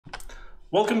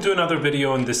Welcome to another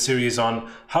video in this series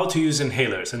on how to use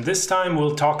inhalers, and this time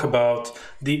we'll talk about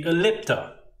the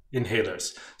Ellipta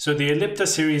inhalers. So the Ellipta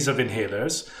series of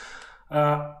inhalers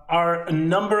are a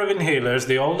number of inhalers.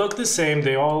 They all look the same,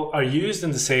 they all are used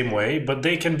in the same way, but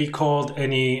they can be called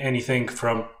anything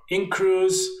from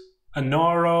Incruse,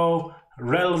 Anoro,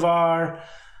 Relvar,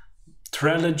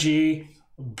 Trelegy,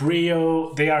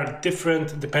 Breo. They are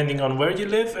different depending on where you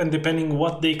live and depending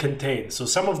what they contain. So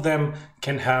some of them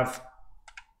can have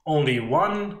only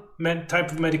one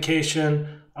type of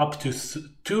medication, up to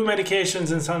two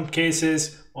medications in some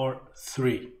cases, or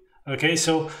three. Okay,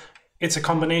 so it's a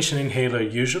combination inhaler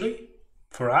usually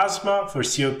for asthma, for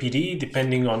COPD,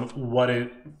 depending on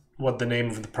what the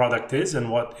name of the product is and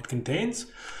what it contains.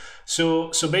 So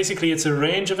basically it's a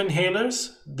range of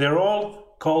inhalers. They're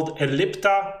all called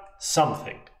Ellipta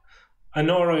something.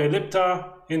 Anoro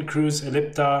Ellipta, Incruse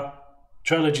Ellipta,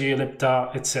 Trelegy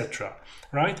Ellipta, etc.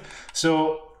 Right?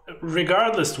 So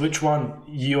regardless which one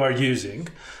you are using,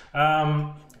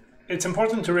 it's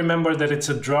important to remember that it's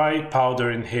a dry powder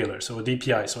inhaler, so a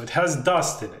DPI, so it has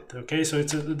dust in it. Okay, so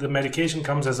the medication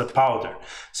comes as a powder,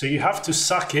 so you have to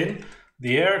suck in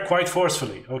the air quite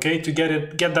forcefully, okay, to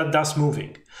get that dust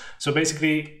moving. So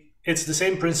basically it's the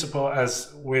same principle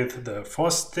as with the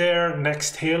Foster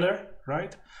Nexthaler,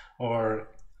 right, or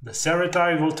the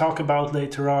Seretide we'll talk about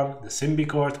later on, the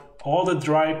Symbicort. All the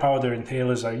dry powder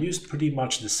inhalers are used pretty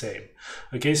much the same.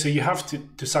 Okay, so you have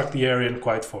to suck the air in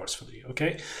quite forcefully,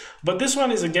 okay? But this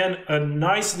one is, again, a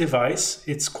nice device.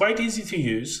 It's quite easy to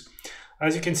use.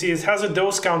 As you can see, it has a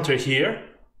dose counter here.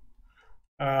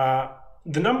 The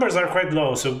numbers are quite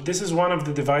low, so this is one of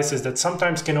the devices that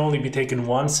sometimes can only be taken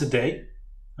once a day,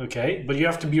 okay? But you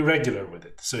have to be regular with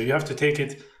it. So you have to take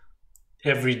it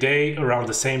every day around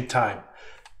the same time.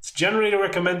 It's generally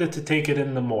recommended to take it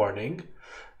in the morning.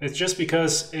 It's just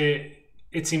because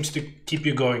it seems to keep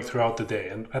you going throughout the day.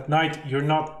 And at night, you're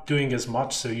not doing as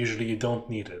much, so usually you don't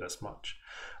need it as much.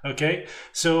 Okay,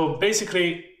 so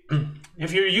basically,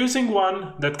 if you're using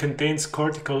one that contains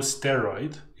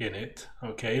corticosteroid in it,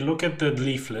 okay, look at the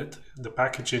leaflet, the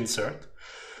package insert.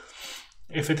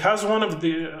 If it has one of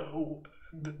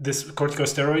this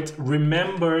corticosteroid,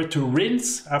 remember to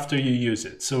rinse after you use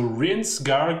it. So rinse,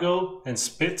 gargle, and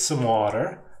spit some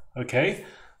water, okay?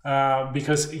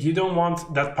 Because you don't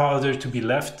want that powder to be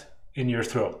left in your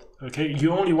throat, okay?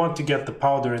 You only want to get the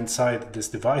powder inside this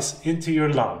device into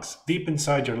your lungs, deep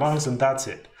inside your lungs, and that's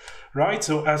it, right?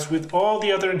 So as with all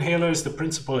the other inhalers, the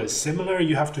principle is similar.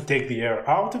 You have to take the air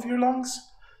out of your lungs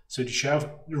so that you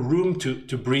have room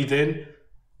to breathe in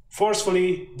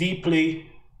forcefully, deeply,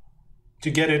 to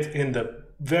get it in the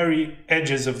very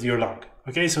edges of your lung.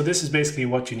 Okay, so this is basically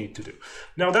what you need to do.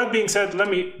 Now, that being said, let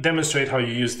me demonstrate how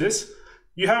you use this.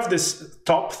 You have this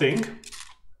top thing,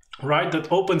 right, that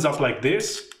opens up like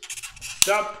this,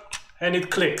 up, and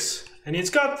it clicks. And it's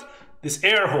got this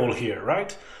air hole here,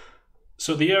 right?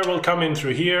 So the air will come in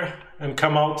through here and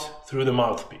come out through the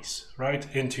mouthpiece, right,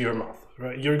 into your mouth,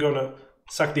 right? You're gonna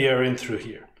suck the air in through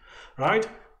here, right?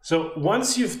 So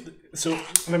once so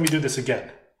let me do this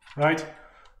again. Right?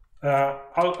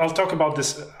 I'll talk about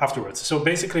this afterwards. So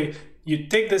basically, you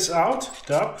take this out,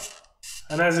 up,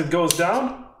 and as it goes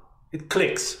down, it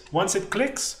clicks. Once it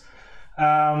clicks,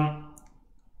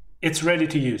 it's ready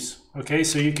to use. Okay,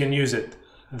 so you can use it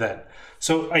then.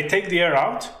 So I take the air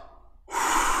out.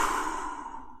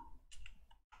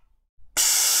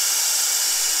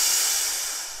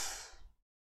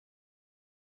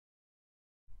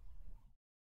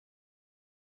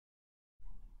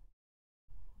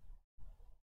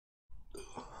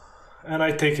 And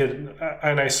I take it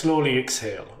and I slowly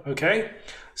exhale, okay?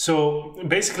 So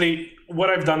basically what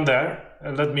I've done there,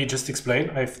 and let me just explain.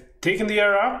 I've taken the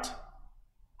air out,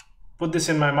 put this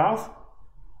in my mouth,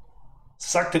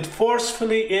 sucked it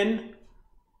forcefully in,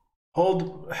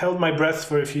 held my breath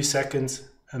for a few seconds,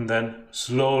 and then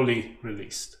slowly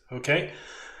released, okay?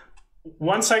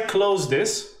 Once I close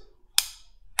this,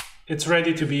 it's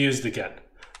ready to be used again.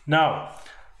 Now,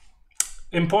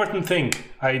 important thing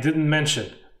I didn't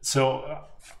mention. So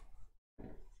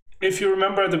if you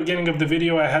remember at the beginning of the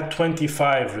video, I had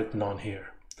 25 written on here.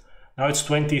 Now it's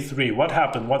 23. What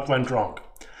happened? What went wrong?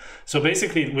 So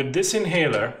basically with this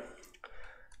inhaler,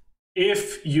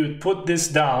 if you put this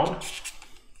down,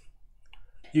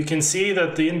 you can see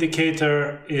that the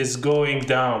indicator is going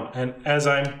down. And as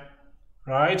I'm,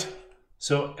 right?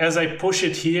 So as I push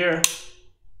it here,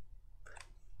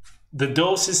 the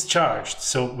dose is charged.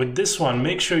 So with this one,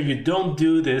 make sure you don't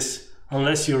do this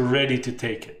unless you're ready to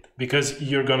take it, because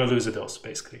you're gonna lose a dose,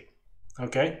 basically,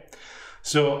 okay?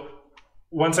 So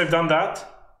once I've done that,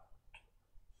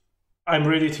 I'm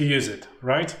ready to use it,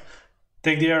 right?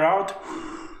 Take the air out.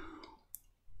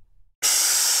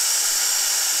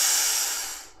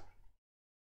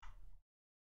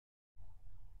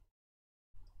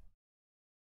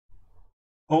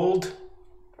 Hold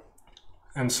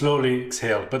and slowly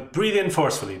exhale, but breathe in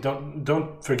forcefully.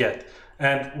 Don't forget.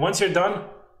 And once you're done,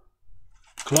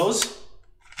 close,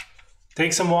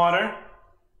 take some water,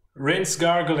 rinse,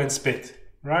 gargle, and spit,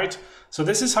 right? So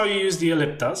this is how you use the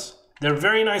Elliptas. They're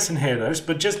very nice inhalers,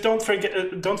 but just don't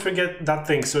forget that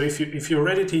thing. So if you're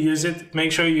ready to use it,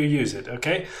 make sure you use it,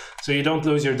 okay? So you don't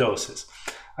lose your doses.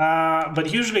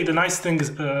 But usually the nice thing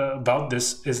about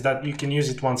this is that you can use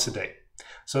it once a day.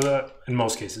 So in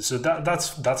most cases, so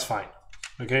that's fine.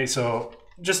 Okay, so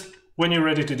just when you're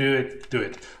ready to do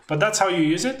it. But that's how you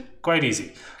use it, quite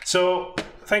easy. So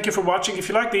thank you for watching. If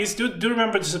you like these, do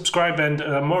remember to subscribe, and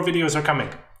more videos are coming.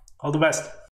 All the best.